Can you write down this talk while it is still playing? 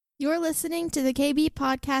You're listening to the KB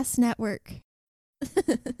Podcast Network.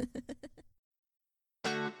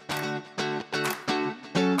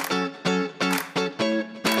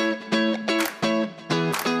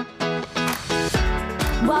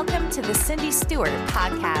 Welcome to the Cindy Stewart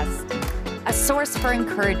Podcast, a source for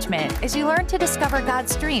encouragement as you learn to discover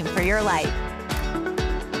God's dream for your life.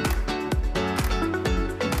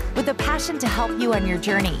 With a passion to help you on your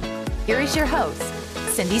journey, here is your host,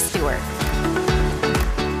 Cindy Stewart.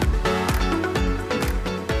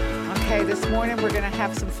 Okay, this morning we're going to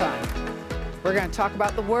have some fun. We're going to talk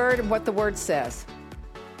about the Word and what the Word says.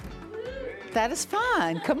 That is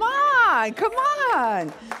fun. Come on.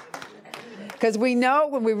 Because we know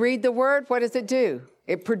when we read the Word, what does it do?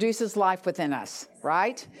 It produces life within us,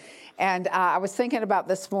 right? And I was thinking about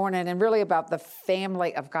this morning and really about the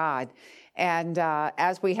family of God. And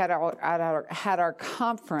as we had our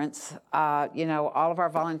conference, all of our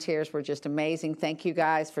volunteers were just amazing. Thank you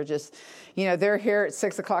guys for just, they're here at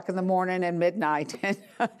 6 o'clock in the morning and midnight.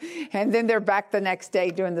 And then they're back the next day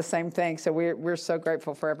doing the same thing. So we're so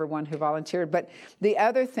grateful for everyone who volunteered. But the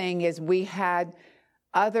other thing is we had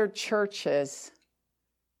other churches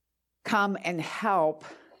come and help,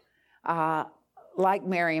 like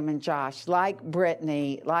Miriam and Josh, like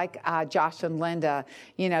Brittany, like Josh and Linda.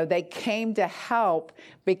 They came to help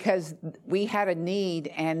because we had a need,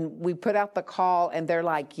 and we put out the call, and they're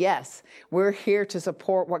like, yes, we're here to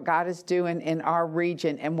support what God is doing in our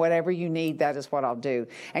region, and whatever you need, that is what I'll do.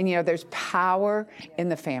 And there's power in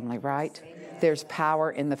the family, right? There's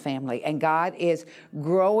power in the family, and God is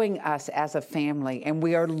growing us as a family, and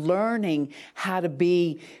we are learning how to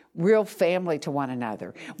be real family to one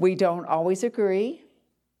another. We don't always agree.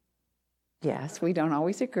 Yes, we don't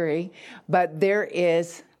always agree, but there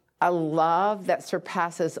is a love that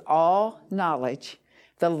surpasses all knowledge,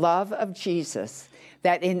 the love of Jesus,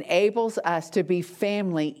 that enables us to be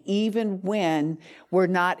family even when we're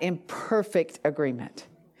not in perfect agreement,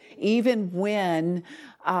 even when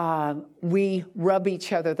we rub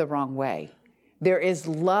each other the wrong way. There is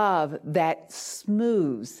love that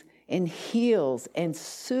smooths and heals and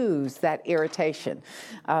soothes that irritation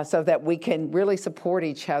so that we can really support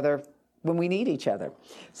each other when we need each other.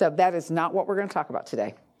 So that is not what we're going to talk about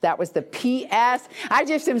today. That was the PS. I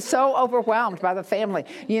just am so overwhelmed by the family.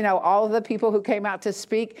 All of the people who came out to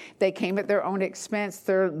speak, they came at their own expense.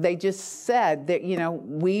 They just said that,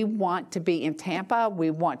 we want to be in Tampa. We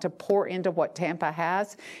want to pour into what Tampa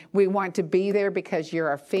has. We want to be there because you're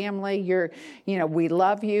our family. We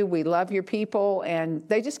love you. We love your people. And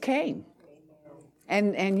they just came.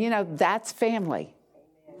 And that's family.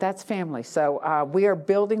 That's family. So we are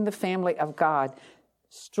building the family of God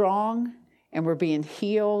strong, and we're being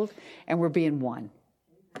healed, and we're being one.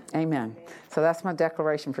 Amen. So that's my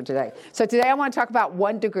declaration for today. So today I want to talk about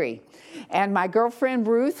 1 degree. And my girlfriend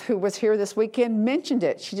Ruth, who was here this weekend, mentioned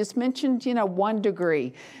it. She just mentioned, 1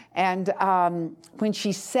 degree. And when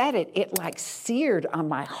she said it, it like seared on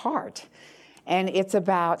my heart. And it's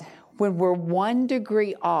about when we're 1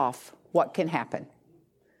 degree off, what can happen?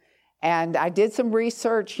 And I did some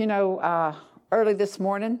research, early this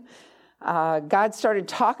morning. God started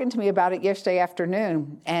talking to me about it yesterday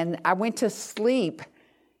afternoon, and I went to sleep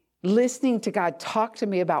listening to God talk to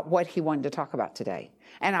me about what he wanted to talk about today.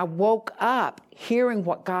 And I woke up hearing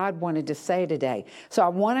what God wanted to say today. So I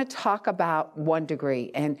want to talk about 1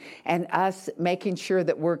 degree and us making sure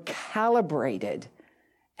that we're calibrated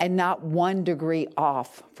and not 1 degree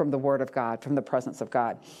off from the Word of God, from the presence of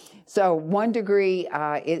God. So 1 degree,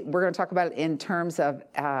 we're going to talk about it in terms of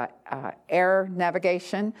air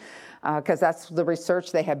navigation, because that's the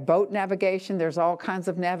research. They have boat navigation. There's all kinds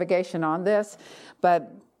of navigation on this.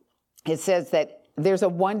 But it says that there's a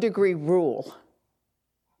 1 degree rule.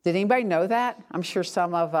 Did anybody know that? I'm sure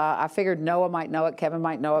I figured Noah might know it, Kevin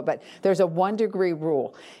might know it, but there's a 1 degree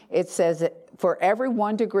rule. It says that for every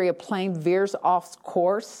 1 degree a plane veers off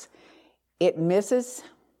course, it misses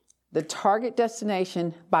the target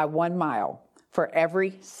destination by 1 mile for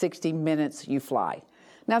every 60 minutes you fly.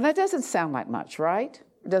 Now that doesn't sound like much, right?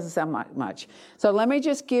 It doesn't sound like much. So let me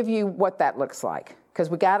just give you what that looks like, because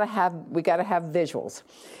we gotta have visuals.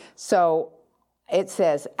 So it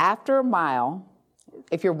says after a mile,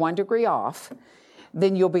 if you're 1 degree off,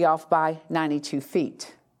 then you'll be off by 92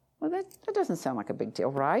 feet. Well, that doesn't sound like a big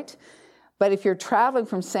deal, right? But if you're traveling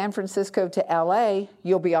from San Francisco to LA,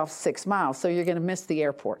 you'll be off 6 miles, so you're going to miss the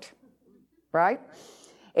airport, right?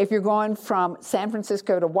 If you're going from San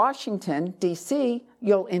Francisco to Washington, D.C.,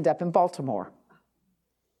 you'll end up in Baltimore.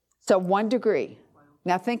 So 1 degree.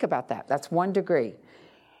 Now think about that. That's 1 degree.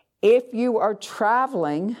 If you are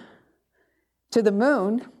traveling to the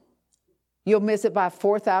moon, You'll miss it by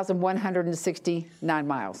 4,169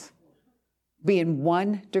 miles, being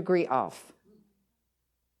 1 degree off.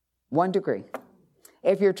 1 degree.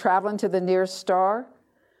 If you're traveling to the nearest star,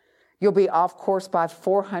 you'll be off course by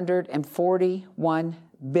 441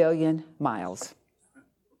 billion miles.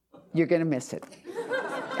 You're going to miss it.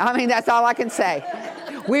 I mean, that's all I can say.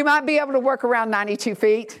 We might be able to work around 92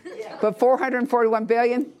 feet, but 441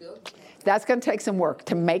 billion, that's going to take some work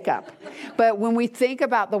to make up. But when we think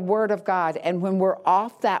about the Word of God and when we're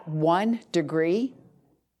off that 1 degree,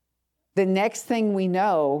 the next thing we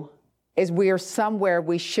know is we are somewhere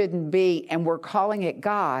we shouldn't be, and we're calling it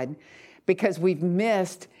God because we've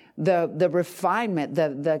missed the refinement,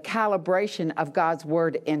 the calibration of God's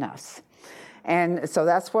Word in us. And so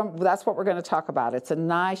that's what we're going to talk about. It's a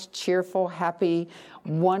nice, cheerful, happy,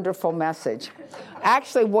 wonderful message.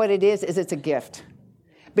 Actually, what it is it's a gift.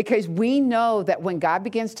 Because we know that when God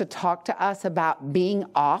begins to talk to us about being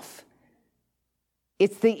off,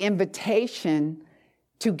 it's the invitation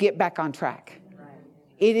to get back on track. Right.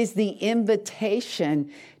 It is the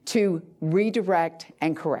invitation to redirect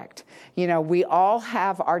and correct. You know, we all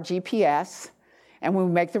have our GPS. And when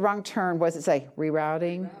we make the wrong turn, what does it say?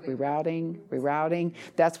 Rerouting.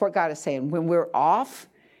 That's what God is saying. When we're off,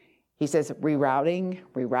 He says,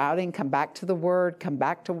 rerouting, come back to the Word, come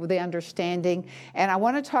back to the understanding. And I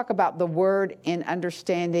want to talk about the Word in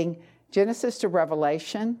understanding Genesis to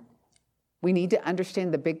Revelation. We need to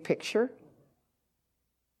understand the big picture.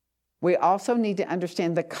 We also need to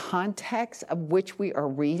understand the context of which we are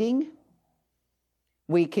reading.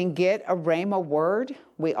 We can get a rhema word.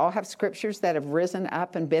 We all have scriptures that have risen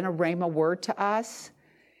up and been a rhema word to us.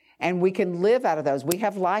 And we can live out of those. We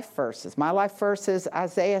have life verses. My life verse is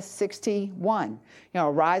Isaiah 61.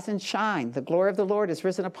 Arise and shine. The glory of the Lord is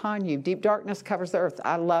risen upon you. Deep darkness covers the earth.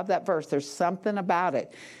 I love that verse. There's something about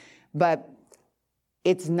it. But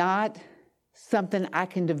it's not something I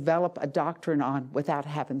can develop a doctrine on without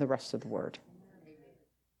having the rest of the word.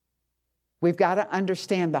 We've got to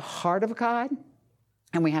understand the heart of God.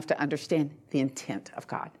 And we have to understand the intent of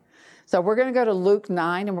God. So we're going to go to Luke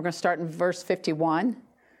 9, and we're going to start in verse 51.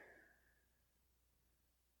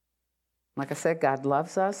 Like I said, God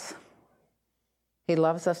loves us. He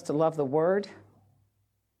loves us to love the Word.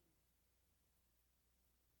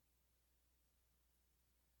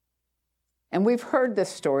 And we've heard this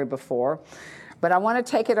story before, but I want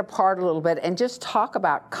to take it apart a little bit and just talk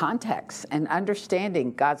about context and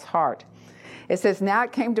understanding God's heart. It says, now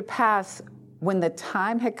it came to pass when the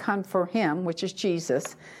time had come for him, which is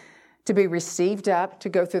Jesus, to be received up, to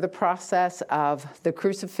go through the process of the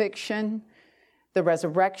crucifixion, the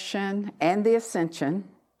resurrection, and the ascension,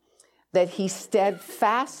 that he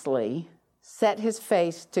steadfastly set his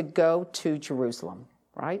face to go to Jerusalem,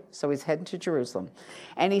 right? So he's heading to Jerusalem.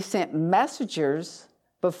 And he sent messengers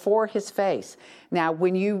before his face. Now,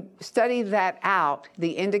 when you study that out,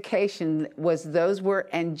 the indication was those were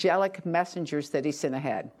angelic messengers that he sent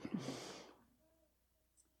ahead.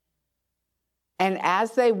 And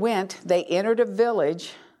as they went, they entered a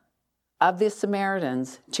village of the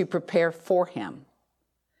Samaritans to prepare for him.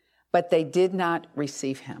 But they did not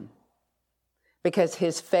receive him because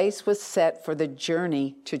his face was set for the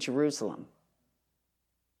journey to Jerusalem.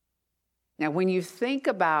 Now, when you think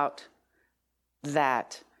about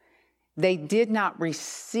that, they did not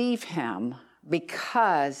receive him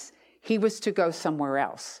because he was to go somewhere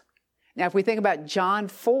else. Now, if we think about John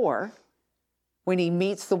 4, when he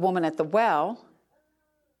meets the woman at the well,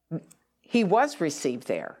 he was received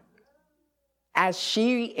there. As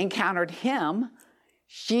she encountered him,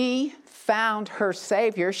 she found her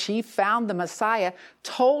Savior, she found the Messiah,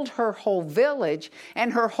 told her whole village,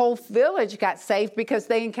 and her whole village got saved because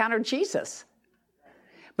they encountered Jesus.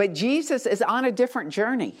 But Jesus is on a different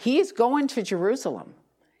journey. He is going to Jerusalem.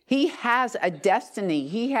 He has a destiny.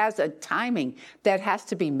 He has a timing that has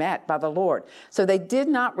to be met by the Lord. So they did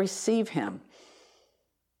not receive him.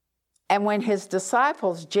 And when his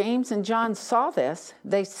disciples, James and John, saw this,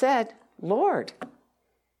 they said, Lord,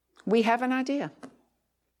 we have an idea.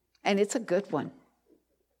 And it's a good one.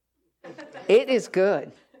 It is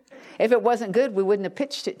good. If it wasn't good, we wouldn't have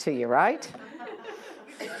pitched it to you, right?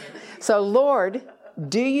 So, Lord,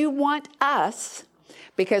 do you want us,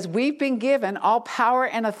 because we've been given all power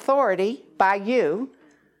and authority by you,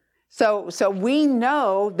 so we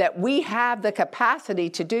know that we have the capacity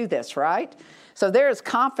to do this, right? So there is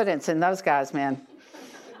confidence in those guys, man.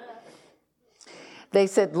 They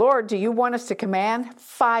said, Lord, do you want us to command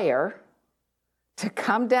fire to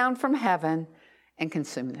come down from heaven and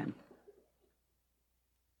consume them?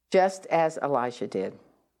 Just as Elijah did.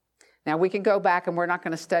 Now, we can go back, and we're not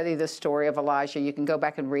going to study the story of Elijah. You can go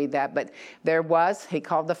back and read that. But he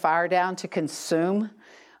called the fire down to consume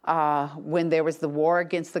when there was the war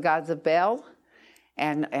against the gods of Baal.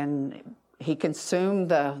 And he consumed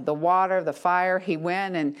the water, the fire. He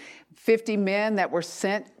went, and 50 men that were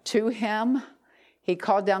sent to him, he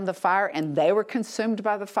called down the fire, and they were consumed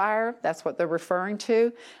by the fire. That's what they're referring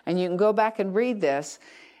to. And you can go back and read this.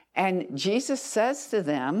 And Jesus says to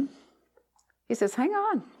them, he says, hang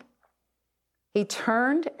on. He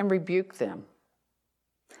turned and rebuked them.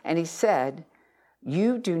 And he said,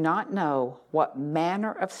 you do not know what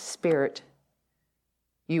manner of spirit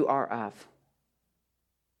you are of.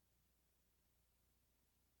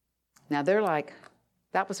 Now they're like,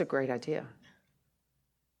 that was a great idea.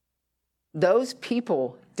 Those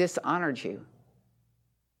people dishonored you.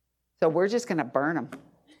 So we're just going to burn them.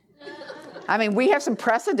 I mean, we have some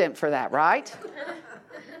precedent for that, right?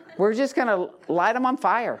 We're just going to light them on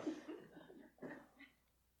fire.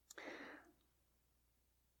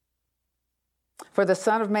 For the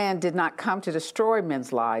Son of Man did not come to destroy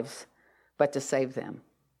men's lives, but to save them.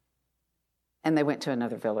 And they went to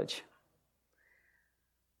another village.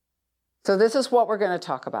 So this is what we're going to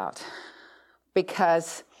talk about.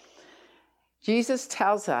 Because Jesus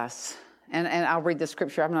tells us, and I'll read the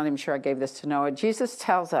scripture. I'm not even sure I gave this to Noah. Jesus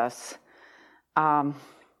tells us, I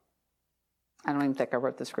don't even think I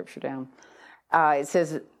wrote the scripture down. It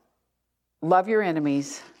says, love your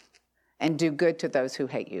enemies and do good to those who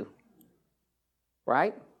hate you.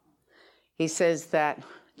 Right? He says that,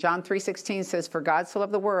 John 3:16 says, for God so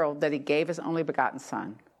loved the world that he gave his only begotten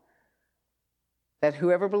Son, that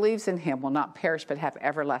whoever believes in him will not perish but have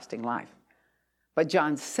everlasting life. But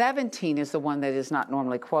John 17 is the one that is not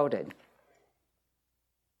normally quoted.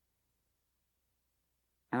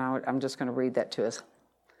 And I'm just going to read that to us.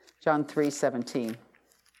 John 3:17.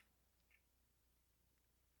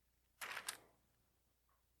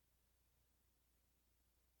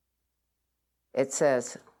 It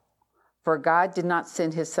says, for God did not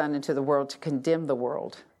send his Son into the world to condemn the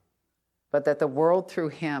world, but that the world through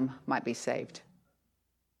him might be saved.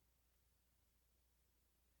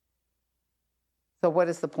 So what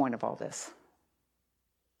is the point of all this?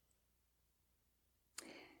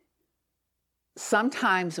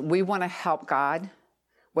 Sometimes we want to help God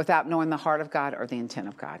without knowing the heart of God or the intent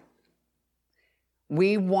of God.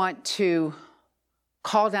 We want to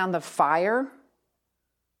call down the fire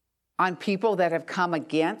on people that have come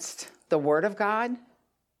against the Word of God,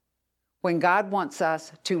 when God wants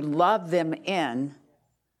us to love them in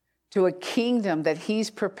to a kingdom that he's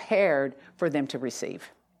prepared for them to receive.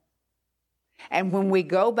 And when we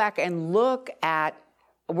go back and look at,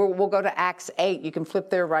 we'll go to Acts 8. You can flip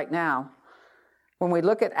there right now. When we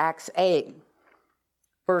look at Acts 8,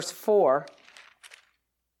 verse 4,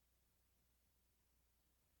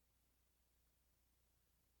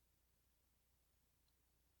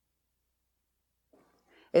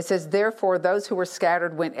 it says, therefore, those who were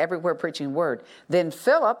scattered went everywhere preaching word. Then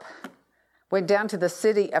Philip went down to the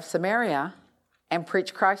city of Samaria and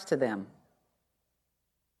preached Christ to them.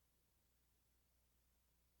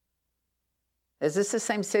 Is this the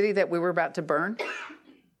same city that we were about to burn?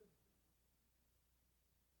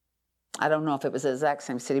 I don't know if it was the exact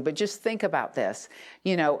same city, but just think about this.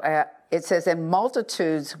 You know, it says, and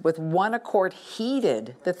multitudes with one accord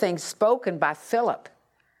heeded the things spoken by Philip,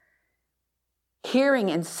 hearing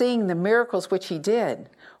and seeing the miracles which he did.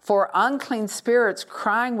 For unclean spirits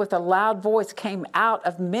crying with a loud voice came out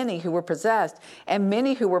of many who were possessed, and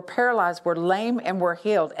many who were paralyzed were lame and were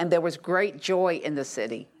healed, and there was great joy in the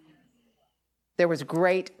city. There was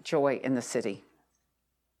great joy in the city.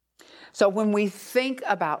 So when we think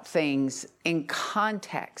about things in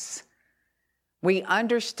context, we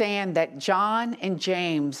understand that John and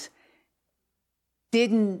James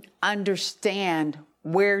didn't understand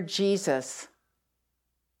where Jesus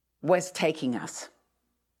was taking us.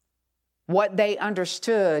 What they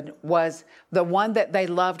understood was the one that they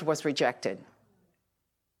loved was rejected.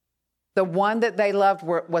 The one that they loved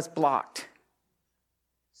was blocked.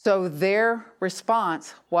 So their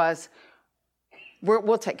response was,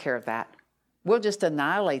 we'll take care of that. We'll just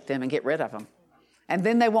annihilate them and get rid of them. And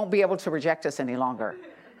then they won't be able to reject us any longer.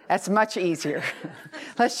 That's much easier.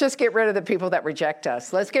 Let's just get rid of the people that reject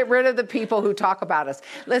us. Let's get rid of the people who talk about us.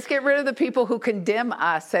 Let's get rid of the people who condemn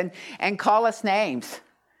us and call us names.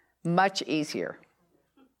 Much easier.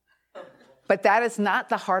 But that is not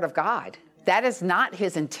the heart of God. That is not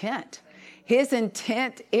his intent. His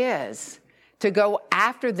intent is to go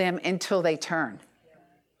after them until they turn.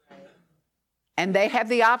 And they have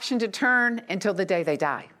the option to turn until the day they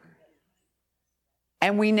die.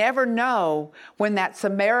 And we never know when that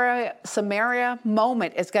Samaria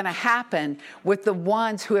moment is going to happen with the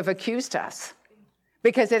ones who have accused us.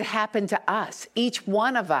 Because it happened to us. Each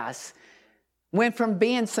one of us went from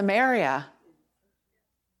being Samaria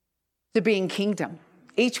to being kingdom.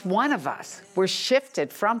 Each one of us were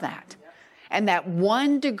shifted from that. And that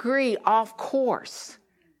 1 degree off course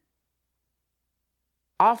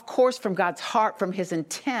from God's heart, from his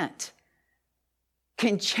intent,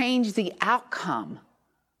 can change the outcome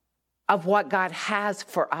of what God has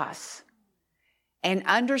for us. And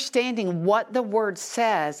understanding what the word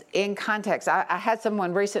says in context. I had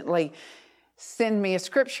someone recently send me a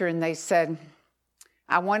scripture and they said,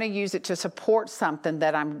 I want to use it to support something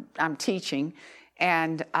that I'm teaching.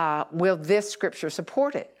 And will this scripture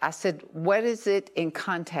support it? I said, what is it in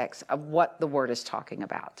context of what the word is talking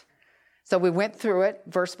about? So we went through it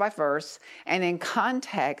verse by verse. And in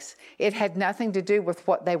context, it had nothing to do with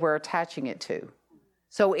what they were attaching it to.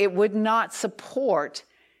 So it would not support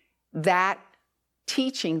that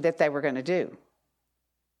teaching that they were going to do.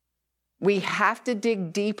 We have to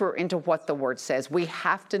dig deeper into what the word says. We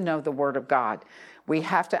have to know the word of God. We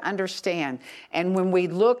have to understand. And when we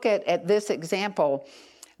look at this example,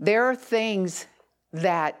 there are things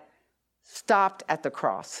that stopped at the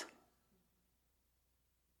cross.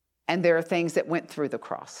 And there are things that went through the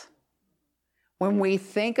cross. When we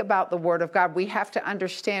think about the word of God, we have to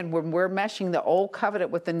understand when we're meshing the old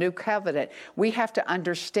covenant with the new covenant, we have to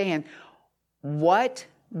understand what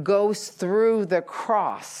goes through the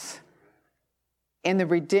cross in the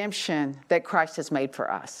redemption that Christ has made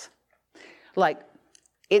for us. Like,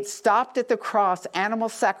 it stopped at the cross. Animal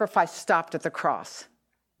sacrifice stopped at the cross.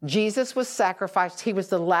 Jesus was sacrificed. He was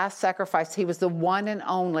the last sacrifice. He was the one and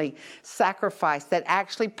only sacrifice that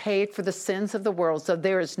actually paid for the sins of the world. So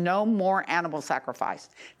there is no more animal sacrifice.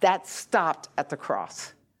 That stopped at the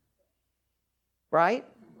cross. Right?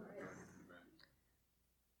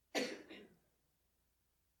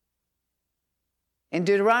 In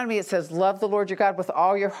Deuteronomy, it says, love the Lord your God with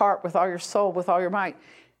all your heart, with all your soul, with all your might.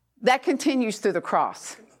 That continues through the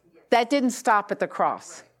cross. That didn't stop at the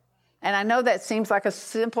cross. And I know that seems like a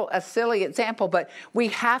silly example, but we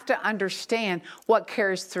have to understand what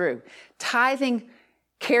carries through. Tithing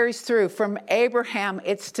carries through. From Abraham,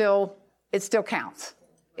 it still counts.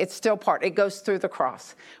 It's still part. It goes through the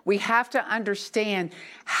cross. We have to understand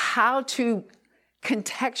how to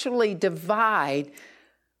contextually divide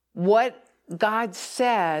what God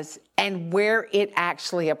says and where it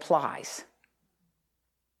actually applies,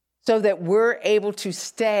 so that we're able to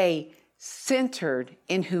stay centered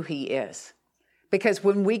in who he is. Because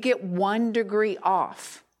when we get 1 degree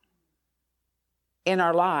off in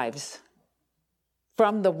our lives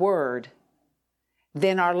from the word,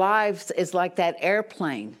 then our lives is like that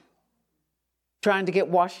airplane trying to get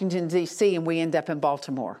Washington, D.C., and we end up in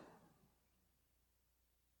Baltimore.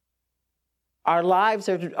 Our lives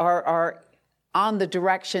are on the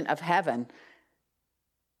direction of heaven,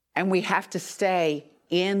 and we have to stay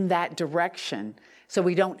in that direction so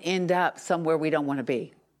we don't end up somewhere we don't want to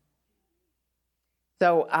be.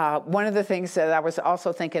 So one of the things that I was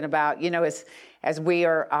also thinking about, is as we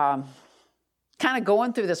are kind of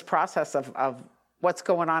going through this process of what's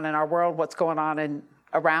going on in our world, what's going on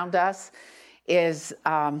around us, is,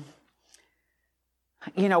 what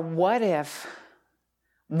if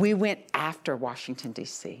we went after Washington,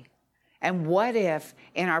 D.C.? And what if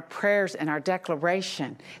in our prayers and our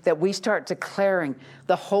declaration that we start declaring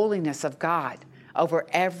the holiness of God over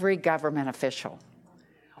every government official?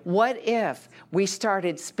 What if we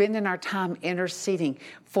started spending our time interceding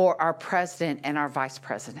for our president and our vice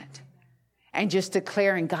president and just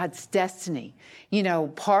declaring God's destiny?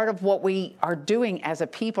 Part of what we are doing as a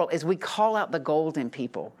people is we call out the gold in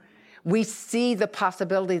people. We see the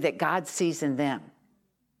possibility that God sees in them.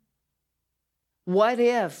 What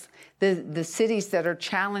if the cities that are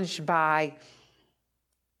challenged by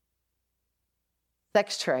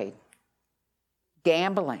sex trade,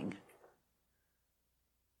 gambling,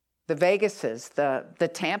 the Vegases, the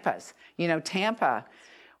Tampas, Tampa,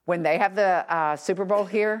 when they have the Super Bowl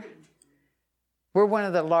here, we're one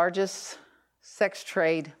of the largest sex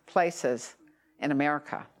trade places in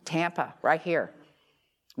America. Tampa, right here.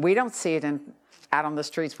 We don't see it out on the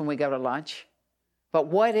streets when we go to lunch. But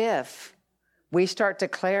what if we start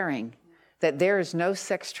declaring that there is no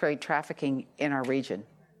sex trade trafficking in our region?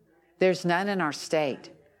 There's none in our state.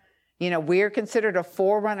 We're considered a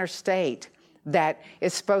forerunner state that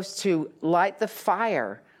is supposed to light the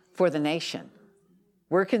fire for the nation.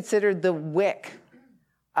 We're considered the wick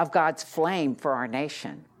of God's flame for our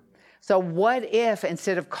nation. So what if,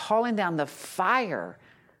 instead of calling down the fire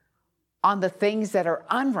on the things that are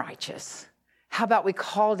unrighteous, How about we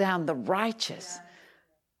call down the righteous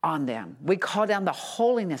on them? We call down the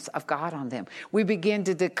holiness of God on them. We begin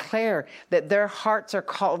to declare that their hearts are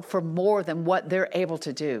called for more than what they're able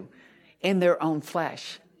to do in their own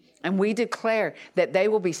flesh. And we declare that they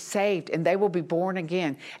will be saved and they will be born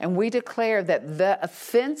again. And we declare that the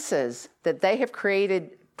offenses that they have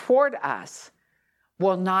created toward us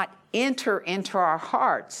will not enter into our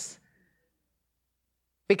hearts,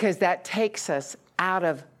 because that takes us out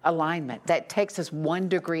of alignment. That takes us 1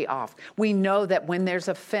 degree off. We know that when there's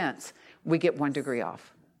offense, we get 1 degree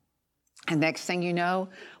off. And next thing you know,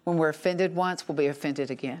 when we're offended once, we'll be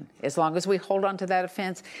offended again. As long as we hold on to that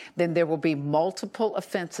offense, then there will be multiple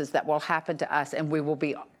offenses that will happen to us, and we will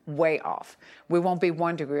be way off. We won't be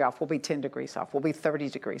 1 degree off. We'll be 10 degrees off. We'll be 30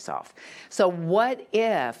 degrees off. So what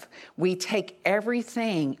if we take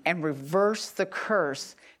everything and reverse the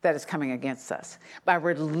curse that is coming against us by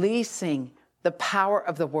releasing the power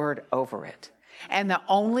of the word over it? And the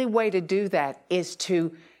only way to do that is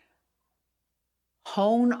to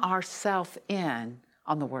hone ourselves in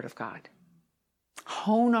on the word of God.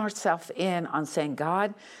 Hone ourselves in on saying,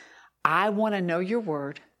 God, I want to know your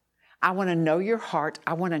word. I want to know your heart.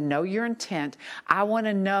 I want to know your intent. I want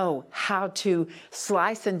to know how to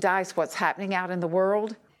slice and dice what's happening out in the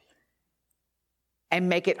world and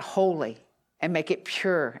make it holy and make it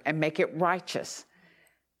pure and make it righteous.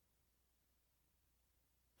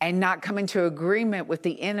 And not come into agreement with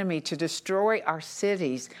the enemy to destroy our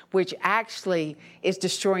cities, which actually is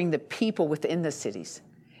destroying the people within the cities.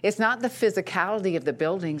 It's not the physicality of the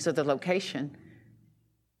buildings or the location.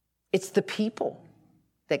 It's the people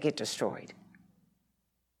that get destroyed.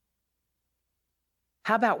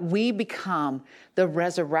 How about we become the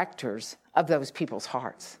resurrectors of those people's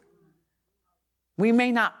hearts? We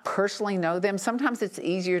may not personally know them. Sometimes it's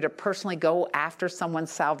easier to personally go after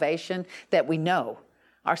someone's salvation that we know.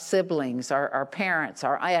 Our siblings, our parents,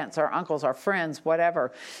 our aunts, our uncles, our friends,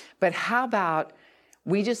 whatever. But how about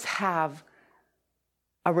we just have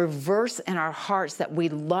a reverse in our hearts that we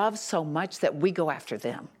love so much that we go after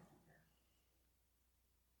them?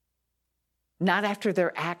 Not after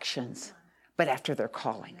their actions, but after their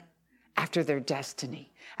calling, after their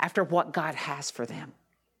destiny, after what God has for them.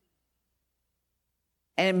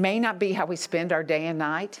 And it may not be how we spend our day and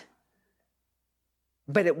night,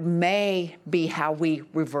 but it may be how we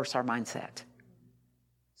reverse our mindset.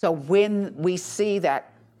 So when we see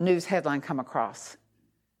that news headline come across,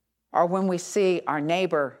 or when we see our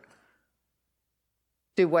neighbor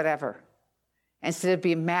do whatever, instead of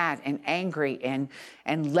being mad and angry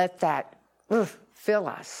and let that fill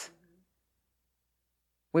us,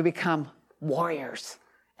 we become warriors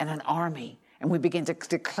and an army, and we begin to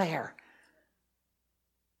declare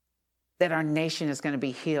that our nation is going to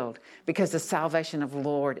be healed because the salvation of the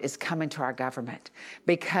Lord is coming to our government,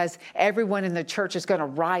 because everyone in the church is going to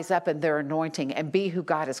rise up in their anointing and be who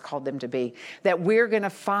God has called them to be, that we're going to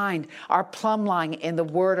find our plumb line in the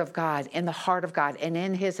word of God, in the heart of God, and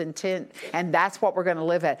in his intent, and that's what we're going to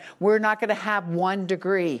live at. We're not going to have 1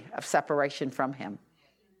 degree of separation from him.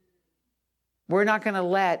 We're not going to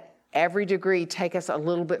let every degree take us a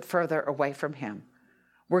little bit further away from him.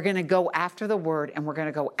 We're going to go after the word, and we're going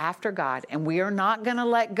to go after God, and we are not going to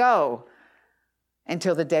let go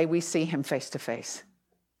until the day we see him face to face.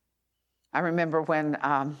 I remember when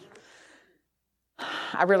I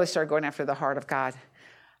really started going after the heart of God.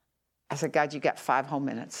 I said, God, you got 5 whole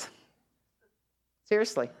minutes.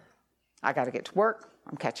 Seriously. I got to get to work.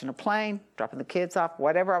 I'm catching a plane, dropping the kids off,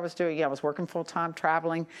 whatever I was doing. I was working full time,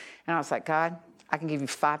 traveling. And I was like, God, I can give you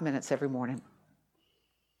 5 minutes every morning.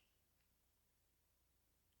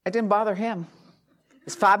 It didn't bother him.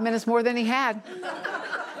 It's 5 minutes more than he had.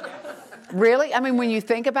 Really? I mean, when you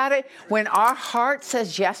think about it, when our heart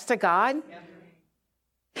says yes to God,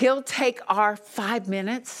 he'll take our 5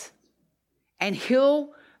 minutes and he'll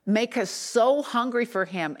make us so hungry for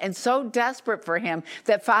him and so desperate for him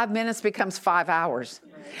that 5 minutes becomes 5 hours.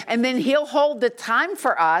 And then he'll hold the time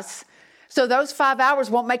for us so those 5 hours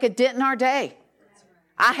won't make a dent in our day.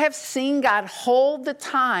 I have seen God hold the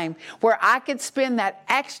time where I could spend that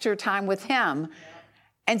extra time with him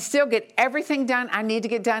and still get everything done I need to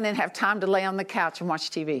get done and have time to lay on the couch and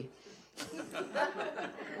watch TV.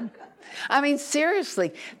 I mean,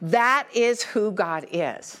 seriously, that is who God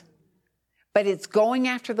is. But it's going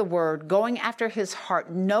after the word, going after his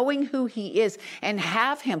heart, knowing who he is, and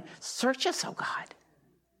have him search us, oh God.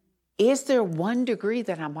 Is there 1 degree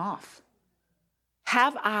that I'm off?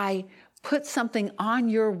 Have I put something on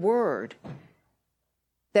your word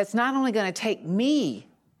that's not only going to take me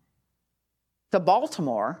to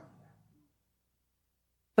Baltimore,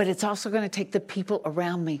 but it's also going to take the people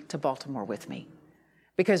around me to Baltimore with me?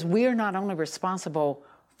 Because we are not only responsible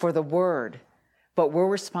for the word, but we're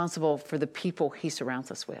responsible for the people he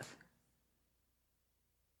surrounds us with.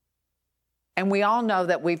 And we all know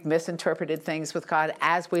that we've misinterpreted things with God.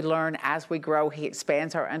 As we learn, as we grow, he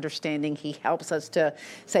expands our understanding. He helps us to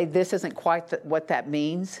say, this isn't quite what that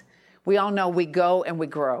means. We all know we go and we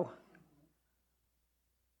grow.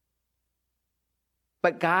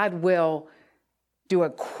 But God will do a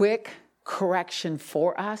quick correction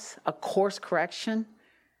for us, a course correction,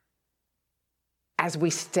 as we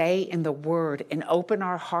stay in the word and open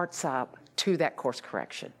our hearts up to that course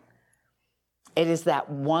correction. It is that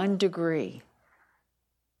 1 degree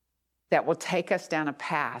that will take us down a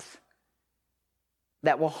path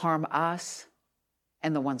that will harm us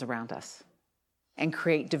and the ones around us and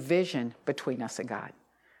create division between us and God.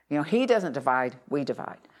 You know, he doesn't divide, we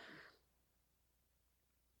divide.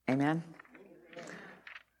 Amen?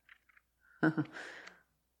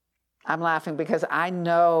 I'm laughing because I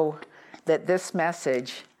know that this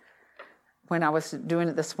message, when I was doing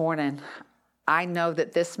it this morning, I know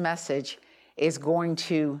that this message is going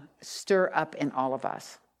to stir up in all of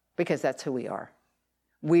us because that's who we are.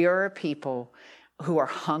 We are a people who are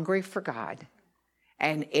hungry for God.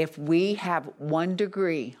 And if we have 1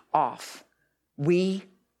 degree off, we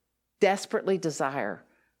desperately desire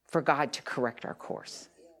for God to correct our course.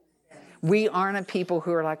 We aren't a people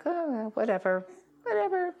who are like, oh, whatever,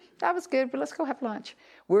 that was good, but let's go have lunch.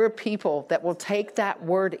 We're a people that will take that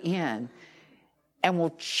word in and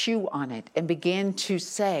will chew on it and begin to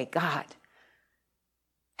say, God,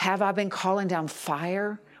 have I been calling down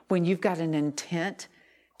fire when you've got an intent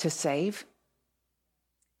to save?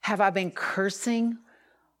 Have I been cursing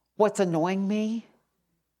what's annoying me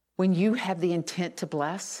when you have the intent to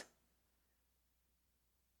bless?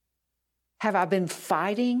 Have I been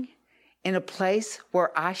fighting in a place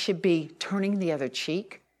where I should be turning the other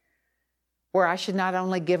cheek? Where I should not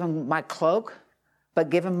only give him my cloak, but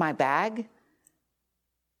give him my bag?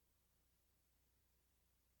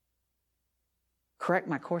 Correct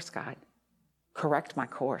my course, God. Correct my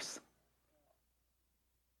course.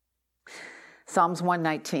 Psalms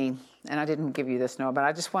 119, and I didn't give you this, Noah, but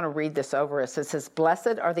I just want to read this over us. It says,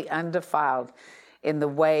 blessed are the undefiled in the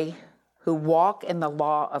way who walk in the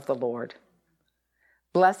law of the Lord.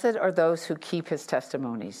 Blessed are those who keep his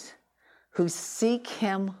testimonies, who seek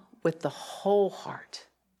him with the whole heart,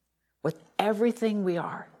 with everything we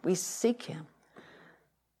are. We seek him.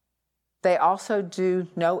 They also do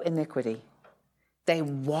no iniquity. They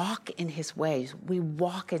walk in his ways. We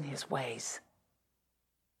walk in his ways.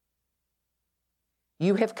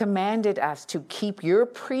 You have commanded us to keep your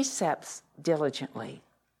precepts diligently,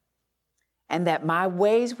 and that my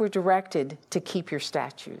ways were directed to keep your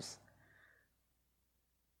statutes.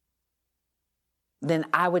 Then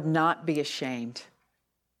I would not be ashamed.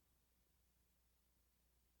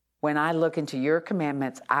 When I look into your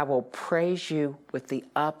commandments, I will praise you with the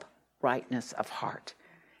uprightness of heart.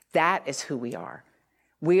 That is who we are.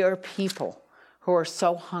 We are people who are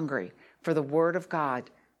so hungry for the word of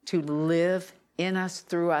God to live in us,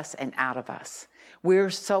 through us, and out of us.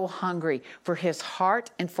 We're so hungry for his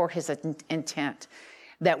heart and for his intent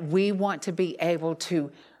that we want to be able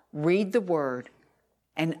to read the word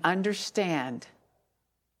and understand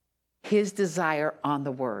his desire on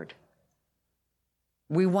the word.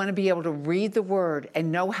 We want to be able to read the word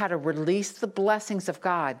and know how to release the blessings of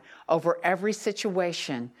God over every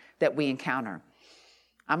situation that we encounter.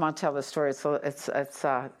 I'm going to tell this story.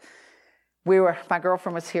 My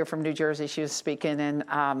girlfriend was here from New Jersey. She was speaking,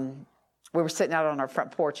 and we were sitting out on our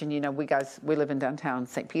front porch, and we live in downtown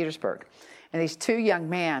St. Petersburg. And these 2 young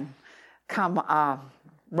men come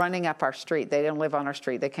running up our street. They didn't live on our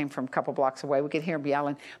street. They came from a couple blocks away. We could hear them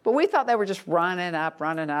yelling. But we thought they were just running up.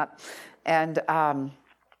 And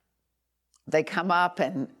they come up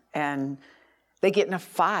and they get in a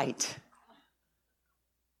fight,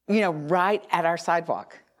 right at our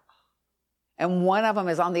sidewalk. And one of them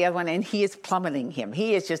is on the other one, and he is plummeting him.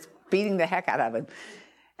 He is just beating the heck out of him.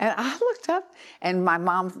 And I looked up, and my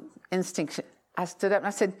mom's instinct, I stood up and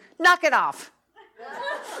I said, knock it off.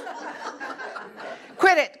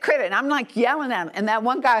 Quit it. And I'm like yelling at him. And that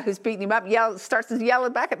one guy who's beating him up starts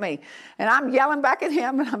yelling back at me. And I'm yelling back at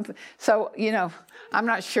him. And I'm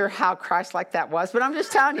not sure how Christ-like that was, but I'm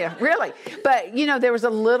just telling you, really. But, there was a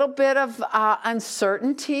little bit of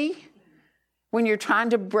uncertainty when you're trying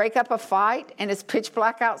to break up a fight and it's pitch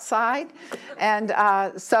black outside. And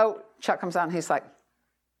so Chuck comes out and he's like,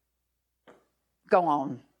 go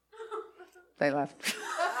on. They left.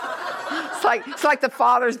 It's like the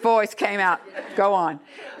father's voice came out, go on.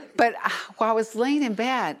 But while I was laying in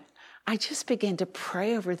bed, I just began to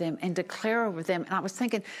pray over them and declare over them. And I was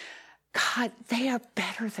thinking, God, they are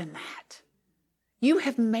better than that. You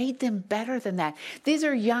have made them better than that. These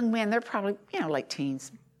are young men. They're probably, late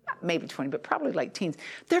teens, maybe 20, but probably late teens.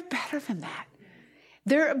 They're better than that.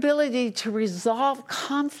 Their ability to resolve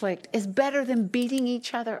conflict is better than beating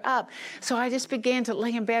each other up. So I just began to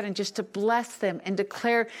lay in bed and just to bless them and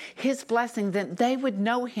declare his blessing, that they would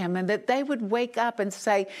know him and that they would wake up and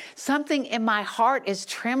say, something in my heart is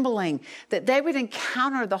trembling, that they would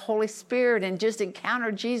encounter the Holy Spirit and just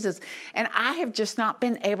encounter Jesus. And I have just not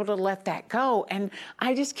been able to let that go. And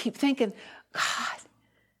I just keep thinking, God,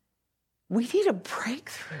 we need a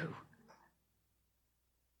breakthrough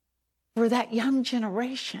for that young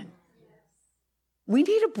generation. We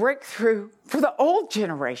need a breakthrough for the old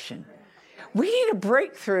generation. We need a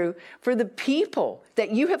breakthrough for the people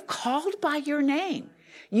that you have called by your name.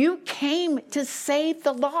 You came to save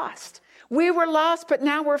the lost. We were lost, but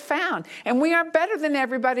now we're found. And we are better than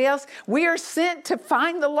everybody else. We are sent to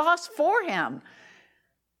find the lost for him.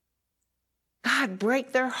 God,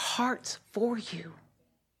 break their hearts for you.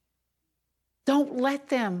 Don't let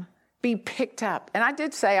them be picked up. And I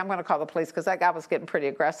did say, I'm going to call the police, because that guy was getting pretty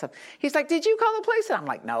aggressive. He's like, did you call the police? And I'm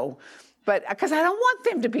like, no, but because I don't want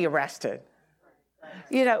them to be arrested,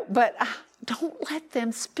 but don't let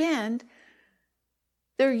them spend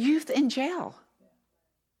their youth in jail.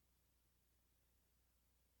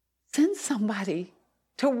 Send somebody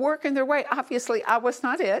to work in their way. Obviously, I was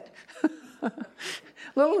not it. A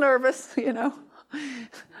little nervous,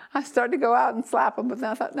 I started to go out and slap them, but then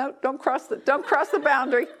I thought, no, don't cross the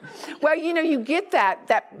boundary. Well, you get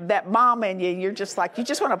that mom in you. You're just like, you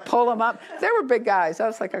just want to pull them up. They were big guys. I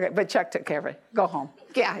was like, okay, but Chuck took care of it. Go home.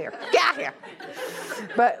 Get out here. Get out here.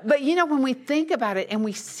 But when we think about it and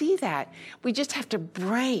we see that, we just have to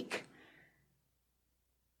break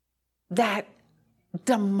that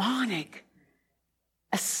demonic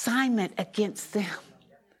assignment against them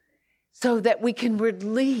so that we can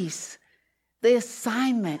release the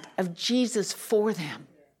assignment of Jesus for them,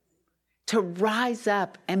 to rise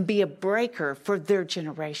up and be a breaker for their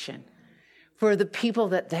generation, for the people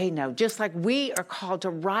that they know. Just like we are called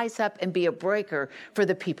to rise up and be a breaker for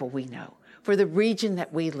the people we know, for the region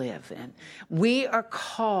that we live in. We are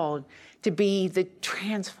called to be the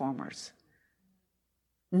transformers,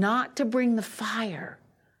 not to bring the fire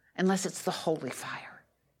unless it's the holy fire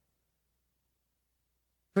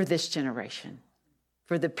for this generation,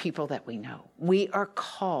 for the people that we know. We are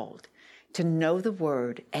called to know the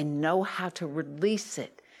word and know how to release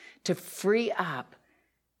it, to free up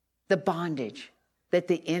the bondage that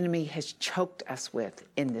the enemy has choked us with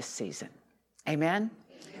in this season. Amen?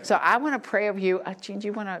 So I want to pray over you. Gene, do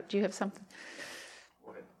you have something?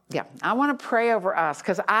 Yeah, I want to pray over us,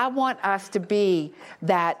 because I want us to be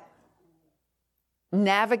that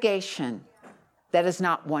navigation that is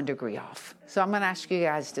not 1 degree off. So I'm going to ask you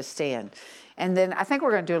guys to stand. And then I think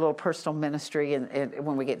we're going to do a little personal ministry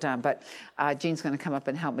when we get done. But Jean's going to come up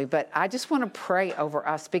and help me. But I just want to pray over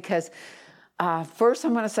us, because first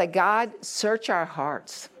I'm going to say, God, search our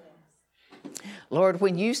hearts. Lord,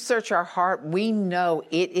 when you search our heart, we know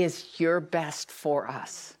it is your best for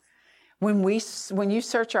us. When you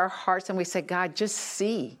search our hearts and we say, God, just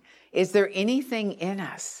see, is there anything in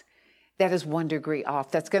us that is 1 degree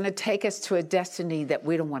off, that's going to take us to a destiny that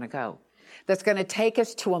we don't want to go, that's going to take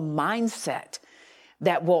us to a mindset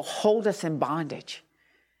that will hold us in bondage,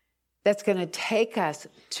 that's going to take us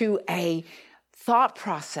to a thought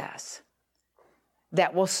process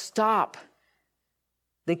that will stop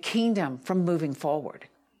the kingdom from moving forward.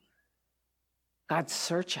 God,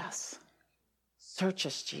 search us. Search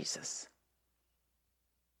us, Jesus.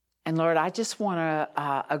 And Lord, I just want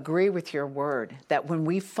to agree with your word that when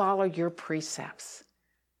we follow your precepts,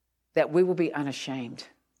 that we will be unashamed,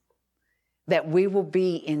 that we will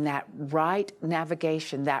be in that right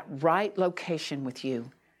navigation, that right location with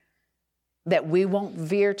you, that we won't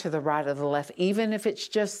veer to the right or the left, even if it's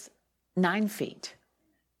just 9 feet,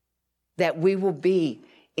 that we will be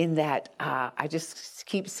in that, I just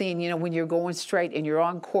keep seeing, when you're going straight and you're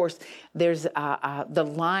on course, there's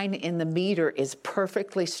the line in the meter is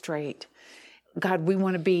perfectly straight. God, we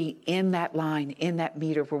want to be in that line, in that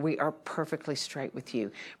meter where we are perfectly straight with you,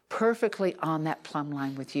 perfectly on that plumb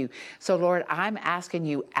line with you. So Lord, I'm asking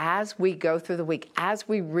you, as we go through the week, as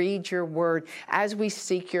we read your word, as we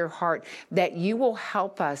seek your heart, that you will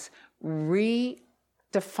help us redefine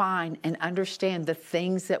and understand the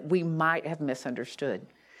things that we might have misunderstood,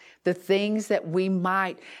 the things that we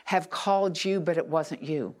might have called you, but it wasn't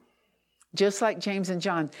you. Just like James and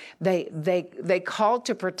John, they called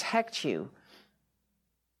to protect you,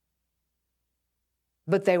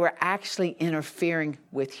 but they were actually interfering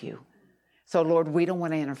with you. So Lord, we don't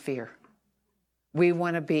want to interfere. We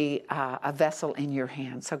want to be a vessel in your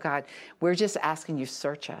hand. So God, we're just asking you,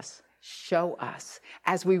 search us, show us.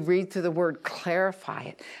 As we read through the word, clarify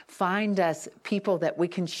it. Find us people that we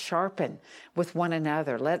can sharpen with one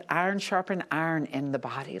another. Let iron sharpen iron in the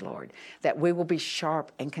body, Lord, that we will be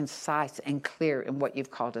sharp and concise and clear in what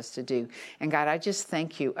you've called us to do. And God, I just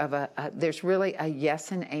thank you there's really a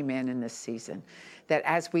yes and amen in this season. That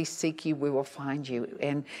as we seek you, we will find you.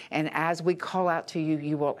 And as we call out to you,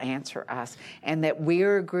 you will answer us. And that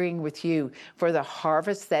we're agreeing with you for the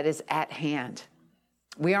harvest that is at hand.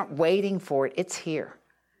 We aren't waiting for it. It's here.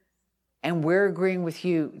 And we're agreeing with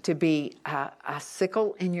you to be a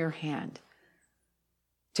sickle in your hand,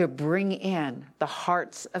 to bring in the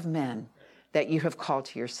hearts of men that you have called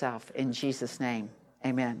to yourself. In Jesus' name,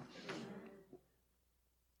 amen.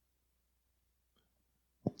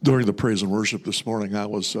 During the praise and worship this morning, I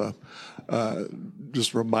was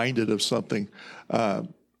just reminded of something.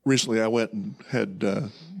 Recently, I went and had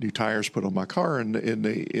new tires put on my car, and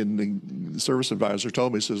the service advisor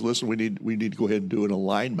told me, he says, "Listen, we need to go ahead and do an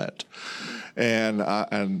alignment." And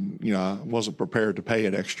I wasn't prepared to pay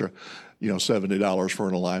an extra, $70 for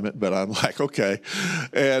an alignment, but I'm like, okay.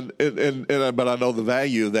 But I know the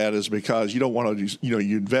value of that is because you don't want to, you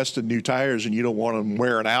invest in new tires and you don't want them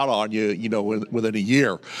wearing out on you, within a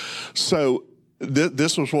year. So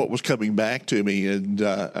this was what was coming back to me, and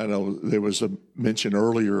I know there was a mention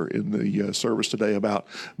earlier in the service today about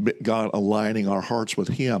God aligning our hearts with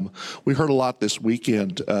Him. We heard a lot this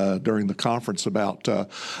weekend during the conference about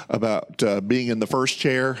being in the first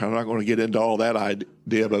chair. I'm not going to get into all that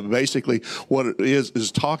idea, but basically what it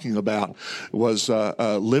is talking about was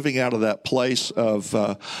living out of that place of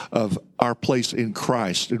our place in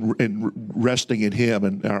Christ and resting in Him,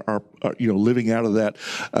 and our living out of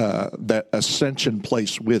that ascension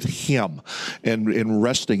place with Him and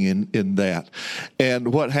resting in that.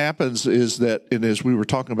 And what happens is that, and as we were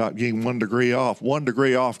talking about getting 1 degree off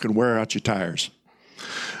can wear out your tires.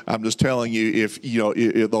 I'm just telling you, if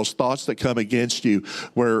those thoughts that come against you,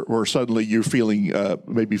 where suddenly you're feeling,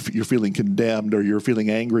 maybe you're feeling condemned, or you're feeling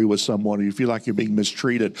angry with someone, or you feel like you're being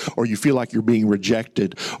mistreated, or you feel like you're being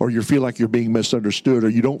rejected, or you feel like you're being misunderstood, or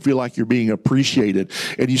you don't feel like you're being appreciated,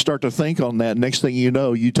 and you start to think on that, next thing you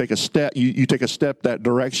know, you take a step, you take a step that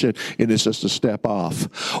direction, and it's just a step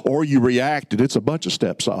off. Or you react, and it's a bunch of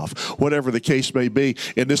steps off, whatever the case may be.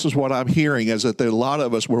 And this is what I'm hearing, is that a lot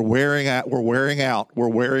of us, we're wearing out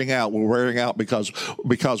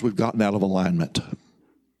because we've gotten out of alignment.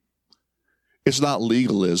 It's not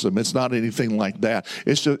legalism. It's not anything like that.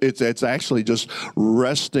 It's actually just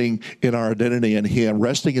resting in our identity in Him,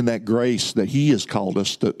 resting in that grace that He has called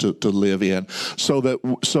us to live in, so that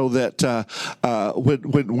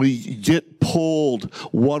when we get pulled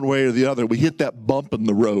one way or the other, we hit that bump in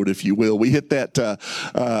the road, if you will. We hit that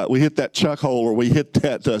chuck hole, or we hit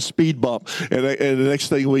that speed bump, and the next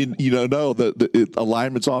thing we know the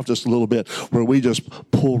alignment's off just a little bit, where we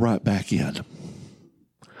just pull right back in.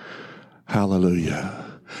 Hallelujah.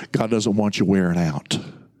 God doesn't want you wearing out.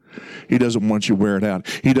 He doesn't want you wearing out.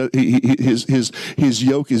 His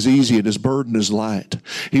yoke is easy and His burden is light.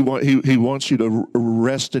 He wants you to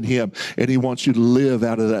rest in Him, and He wants you to live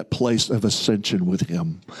out of that place of ascension with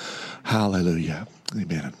Him. Hallelujah.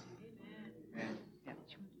 Amen.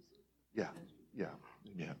 Yeah.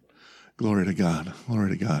 Amen. Glory to God.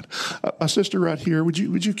 Glory to God. My sister right here, would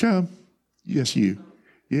you come? Yes, you.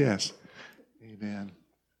 Yes. Amen.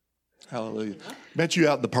 Hallelujah. Met you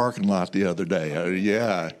out in the parking lot the other day.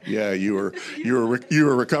 Yeah. You were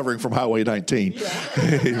recovering from Highway 19. Yeah.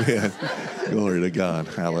 Amen. Glory to God.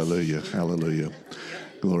 Hallelujah.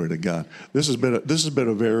 Glory to God. This has been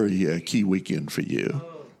a very key weekend for you.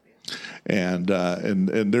 And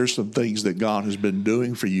there's some things that God has been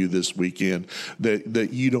doing for you this weekend that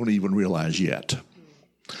you don't even realize yet.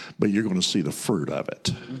 But you're going to see the fruit of it,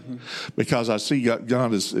 because I see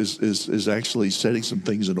God is actually setting some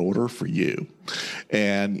things in order for you,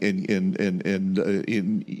 and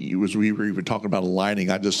as we were even talking about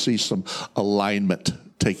aligning, I just see some alignment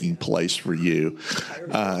taking place for you.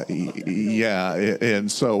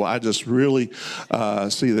 And so I just really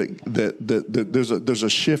see that there's a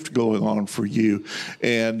shift going on for you,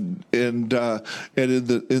 and in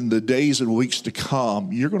the days and weeks to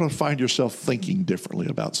come, you're going to find yourself thinking differently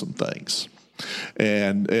about some things.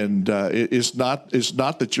 And it's not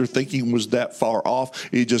that your thinking was that far off.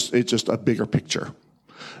 It's just a bigger picture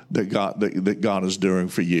that God is doing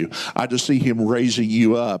for you. I just see Him raising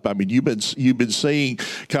you up. I mean, you've been seeing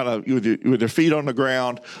kind of with your feet on the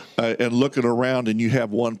ground and looking around, and you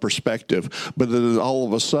have one perspective, but then all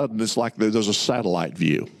of a sudden it's like there's a satellite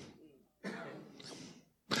view.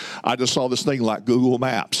 I just saw this thing like Google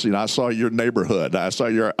Maps. I saw your neighborhood. I saw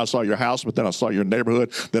your house, but then I saw your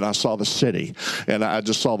neighborhood. Then I saw the city, and I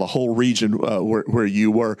just saw the whole region where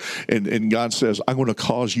you were. And God says, I'm going to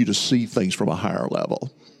cause you to see things from a higher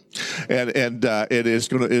level. And it is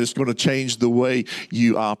going to change the way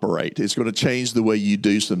you operate. It's going to change the way you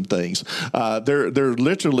do some things. They're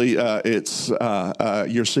literally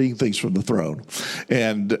you're seeing things from the throne,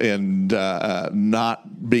 and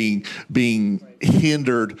not being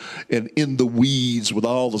hindered and in the weeds with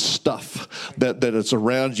all the stuff that is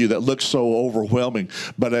around you that looks so overwhelming.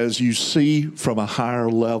 But as you see from a higher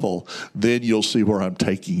level, then you'll see where I'm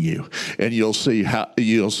taking you, and you'll see how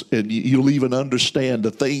you'll even understand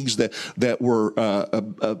the things that were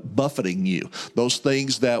buffeting you, those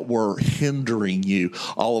things that were hindering you.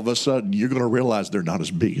 All of a sudden, you're going to realize they're not as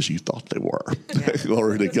big as you thought they were.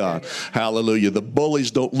 Glory to God. Hallelujah. The bullies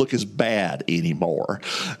don't look as bad anymore.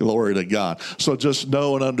 Glory to God. So just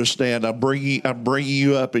know and understand. I'm bringing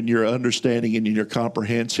you up in your understanding and in your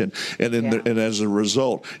comprehension, and and as a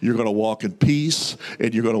result, you're going to walk in peace,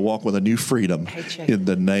 and you're going to walk with a new freedom in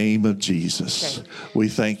the name of Jesus. We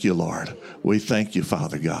thank you, Lord. We thank you,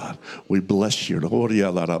 Father God. We bless you. Thank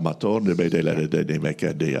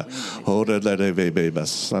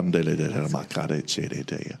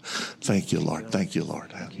you, Lord. Thank you,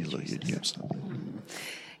 Lord. Hallelujah. Yes.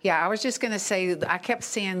 Yeah, I was just going to say, I kept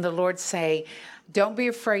seeing the Lord say, don't be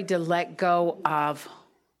afraid to let go of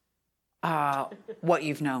what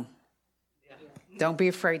you've known. Don't be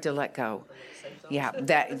afraid to let go. Yeah,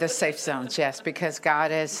 the safe zones, yes, because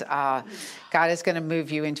God is going to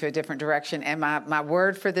move you into a different direction. And my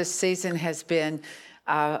word for this season has been,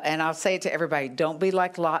 and I'll say it to everybody, don't be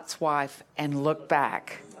like Lot's wife and look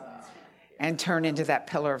back and turn into that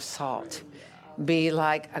pillar of salt. Be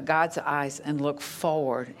like God's eyes and look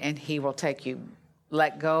forward, and he will take you.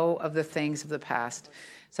 Let go of the things of the past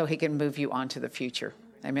so he can move you on to the future.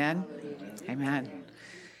 Amen? Amen.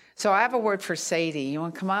 So I have a word for Sadie. You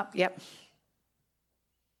want to come up? Yep.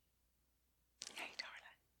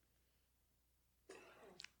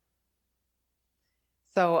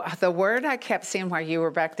 So the word I kept seeing while you were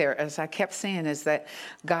back there, as I kept seeing, is that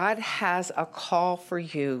God has a call for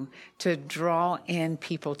you to draw in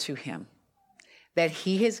people to him. That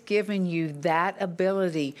he has given you that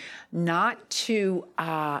ability not to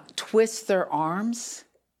twist their arms,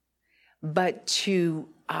 but to,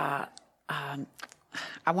 I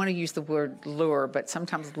want to use the word lure, but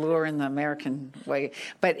sometimes lure in the American way.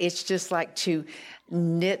 But it's just like to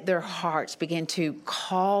knit their hearts, begin to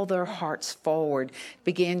call their hearts forward,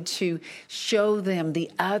 begin to show them the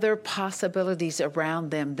other possibilities around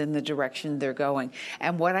them than the direction they're going.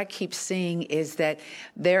 And what I keep seeing is that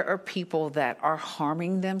there are people that are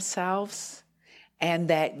harming themselves, and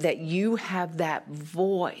that you have that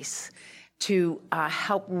voice to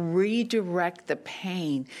help redirect the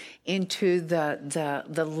pain into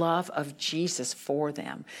the love of Jesus for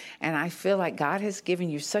them. And I feel like God has given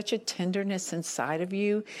you such a tenderness inside of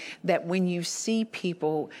you that when you see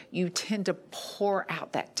people, you tend to pour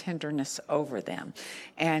out that tenderness over them.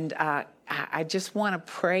 And I just want to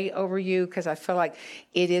pray over you, because I feel like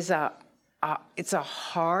it's a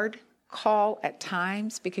hard call at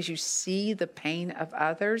times, because you see the pain of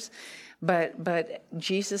others. But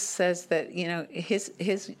Jesus says that,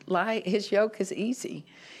 his yoke is easy,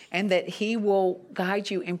 and that he will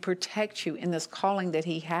guide you and protect you in this calling that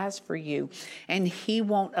he has for you. And he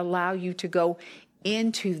won't allow you to go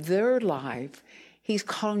into their life. He's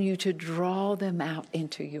calling you to draw them out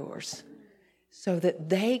into yours so that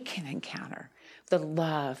they can encounter the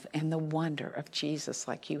love and the wonder of Jesus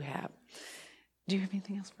like you have. Do you have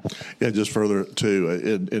anything else? Yeah, just further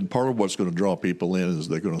too, and part of what's going to draw people in is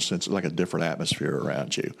they're going to sense like a different atmosphere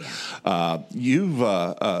around you.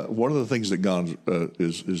 Yeah. One of the things that God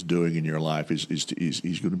is doing in your life is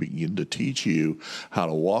he's going to begin to teach you how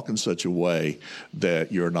to walk in such a way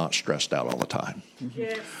that you're not stressed out all the time.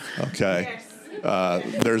 Yes. Okay. Yes. Mom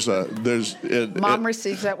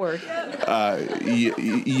receives that word.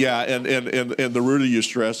 Yeah, and the root of your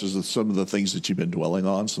stress is some of the things that you've been dwelling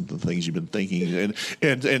on, some of the things you've been thinking,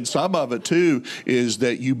 and some of it too is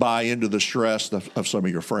that you buy into the stress of some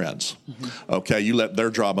of your friends. Mm-hmm. Okay, you let their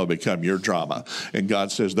drama become your drama, and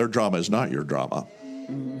God says their drama is not your drama.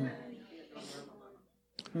 Mm-hmm.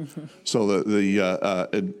 Mm-hmm. So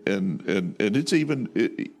and it's even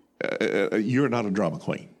you're not a drama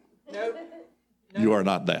queen. Nope. You are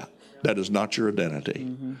not that. That is not your identity.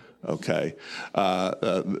 Mm-hmm. Okay.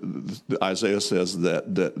 Isaiah says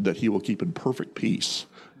that he will keep in perfect peace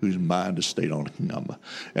whose mind is stayed on him.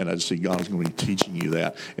 And I see God is going to be teaching you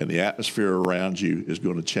that. And the atmosphere around you is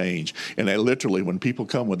going to change. And literally, when people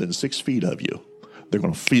come within 6 feet of you, they're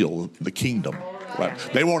going to feel the kingdom. Right?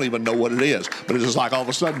 They won't even know what it is, but it's just like all of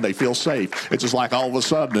a sudden they feel safe. It's just like all of a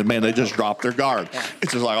sudden, man, they just drop their guard.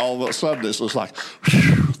 It's just like all of a sudden it's just like,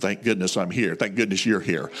 thank goodness I'm here. Thank goodness you're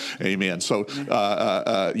here. Amen. So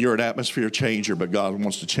you're an atmosphere changer, but God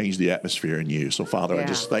wants to change the atmosphere in you. So, Father, I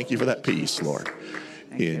just thank you for that peace, Lord.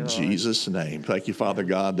 In Jesus' name, thank you, Father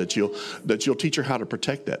God, that you'll teach her how to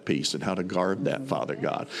protect that peace and how to guard that, Father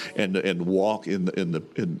God, and walk in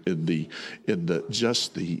the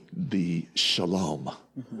shalom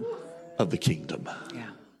of the kingdom. Yeah,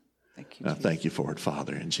 thank you. Thank you for it,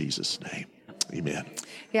 Father, in Jesus' name, amen.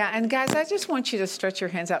 Yeah, and guys, I just want you to stretch your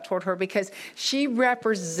hands out toward her because she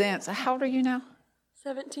represents. How old are you now?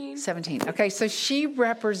 17. 17. Okay, so she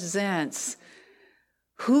represents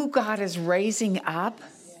who God is raising up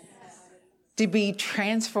to be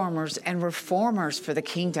transformers and reformers for the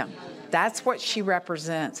kingdom. That's what she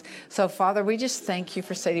represents. So, Father, we just thank you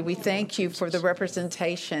for Sadie. We thank you for the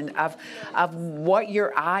representation of what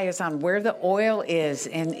your eye is on, where the oil is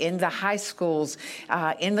in the high schools,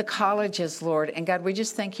 in the colleges, Lord. And God, we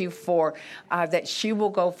just thank you for that she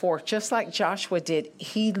will go forth, just like Joshua did.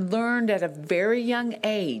 He learned at a very young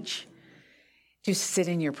age to sit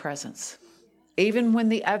in your presence. Even when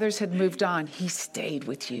the others had moved on, he stayed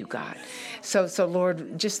with you, God. So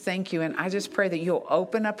Lord, just thank you. And I just pray that you'll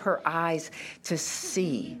open up her eyes to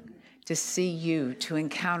see you, to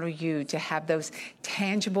encounter you, to have those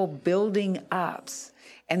tangible building ups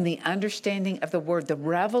and the understanding of the word, the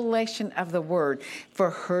revelation of the word for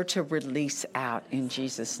her to release out in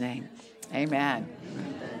Jesus' name. Amen.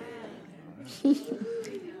 You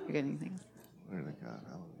got anything? Glory to God.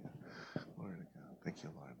 Hallelujah. Glory to God. Thank you,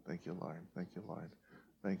 Lord. Thank you, Lord. Thank you, Lord.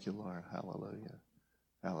 Thank you, Lord. Hallelujah.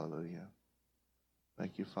 Hallelujah.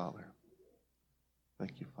 Thank you, Father.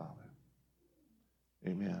 Thank you, Father.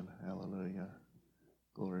 Amen. Hallelujah.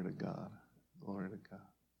 Glory to God. Glory to God.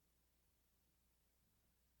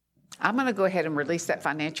 I'm going to go ahead and release that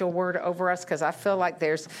financial word over us because I feel like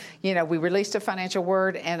there's, we released a financial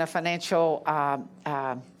word and a financial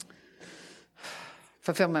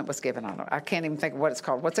fulfillment was given. I can't even think of what it's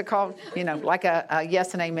called. What's it called? Like a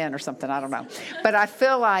yes and amen or something. I don't know. But I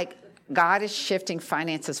feel like God is shifting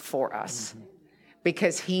finances for us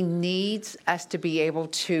because he needs us to be able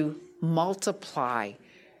to multiply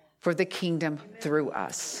for the kingdom through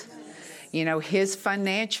us. His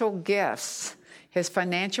financial gifts, his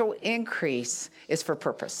financial increase is for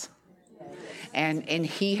purpose. And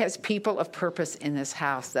he has people of purpose in this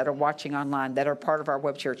house that are watching online, that are part of our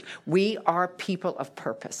web church. We are people of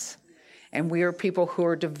purpose. And we are people who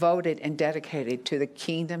are devoted and dedicated to the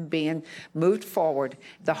kingdom being moved forward,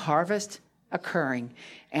 the harvest occurring,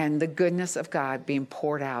 and the goodness of God being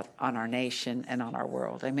poured out on our nation and on our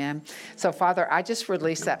world. Amen. So, Father, I just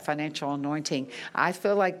release that financial anointing. I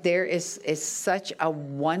feel like there is such a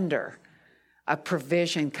wonder, a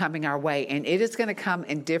provision coming our way, and it is going to come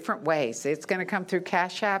in different ways. It's going to come through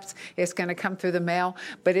cash apps. It's going to come through the mail,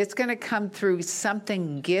 but it's going to come through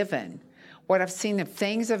something given. What I've seen, if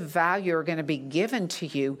things of value are going to be given to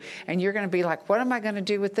you, and you're going to be like, what am I going to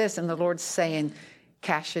do with this? And the Lord's saying,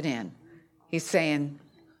 cash it in. He's saying,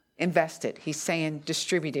 invest it. He's saying,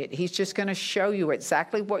 distribute it. He's just going to show you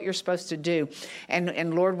exactly what you're supposed to do.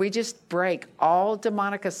 And Lord, we just break all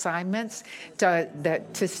demonic assignments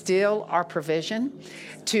to steal our provision,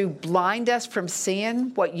 to blind us from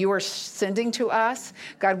seeing what you are sending to us.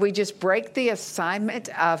 God, we just break the assignment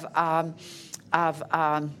of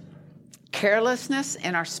carelessness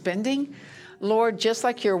in our spending. Lord, just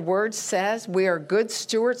like your word says, we are good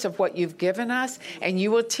stewards of what you've given us, and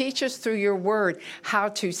you will teach us through your word how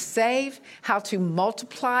to save, how to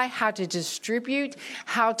multiply, how to distribute,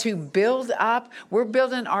 how to build up. We're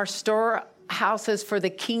building our storehouses for the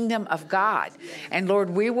kingdom of God. And Lord,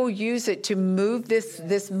 we will use it to move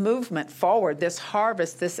this movement forward, this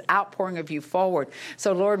harvest, this outpouring of you forward.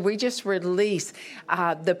 So Lord, we just release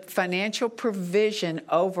the financial provision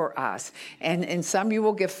over us. And some you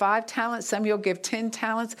will give 5 talents, some you'll give 10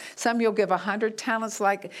 talents, some you'll give 100 talents,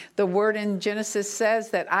 like the word in Genesis says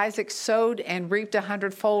that Isaac sowed and reaped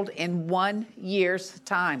 100-fold in 1 year's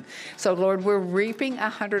time. So Lord, we're reaping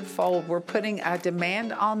 100-fold. We're putting a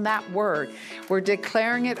demand on that word. We're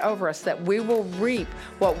declaring it over us that we will reap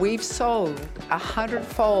what we've sowed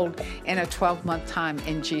 100-fold in a 12-month time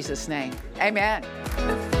in Jesus' name. Amen.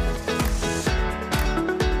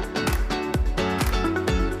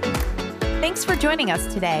 Thanks for joining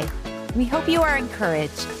us today. We hope you are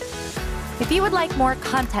encouraged. If you would like more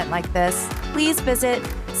content like this, please visit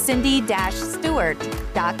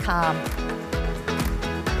cindy-stewart.com.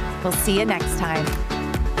 We'll see you next time.